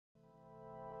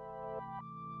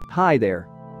Hi there.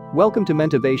 Welcome to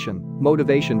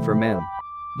Motivation for Men.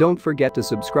 Don't forget to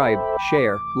subscribe,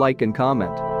 share, like and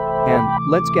comment. And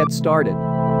let's get started.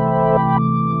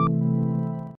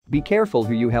 Be careful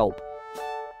who you help.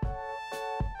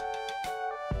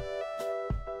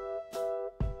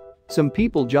 Some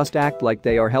people just act like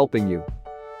they are helping you.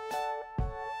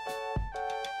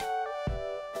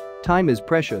 Time is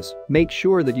precious, make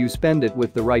sure that you spend it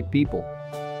with the right people.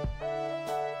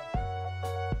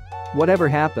 Whatever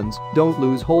happens, don't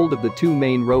lose hold of the two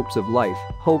main ropes of life,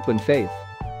 hope and faith.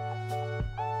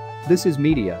 This is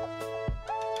media.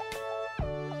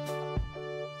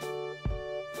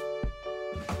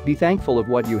 Be thankful of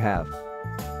what you have.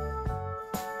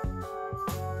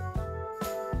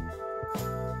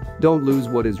 Don't lose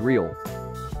what is real.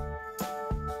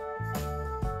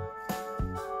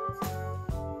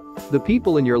 The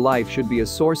people in your life should be a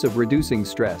source of reducing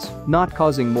stress, not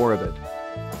causing more of it.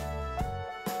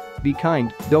 Be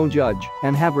kind, don't judge,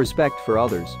 and have respect for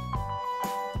others.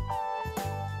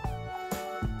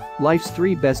 Life's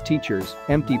three best teachers: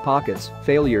 empty pockets,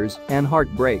 failures, and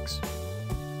heartbreaks.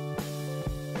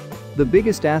 The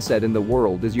biggest asset in the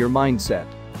world is your mindset.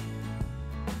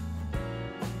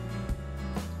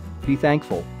 Be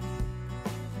thankful.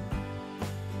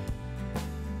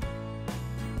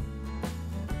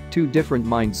 Two different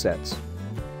mindsets.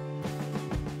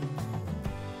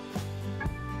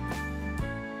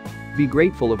 Be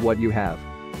grateful of what you have.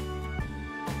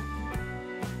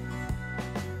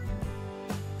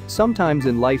 Sometimes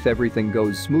in life everything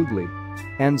goes smoothly.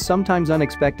 And sometimes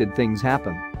unexpected things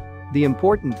happen. The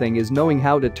important thing is knowing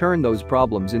how to turn those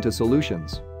problems into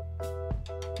solutions.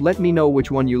 Let me know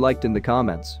which one you liked in the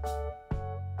comments.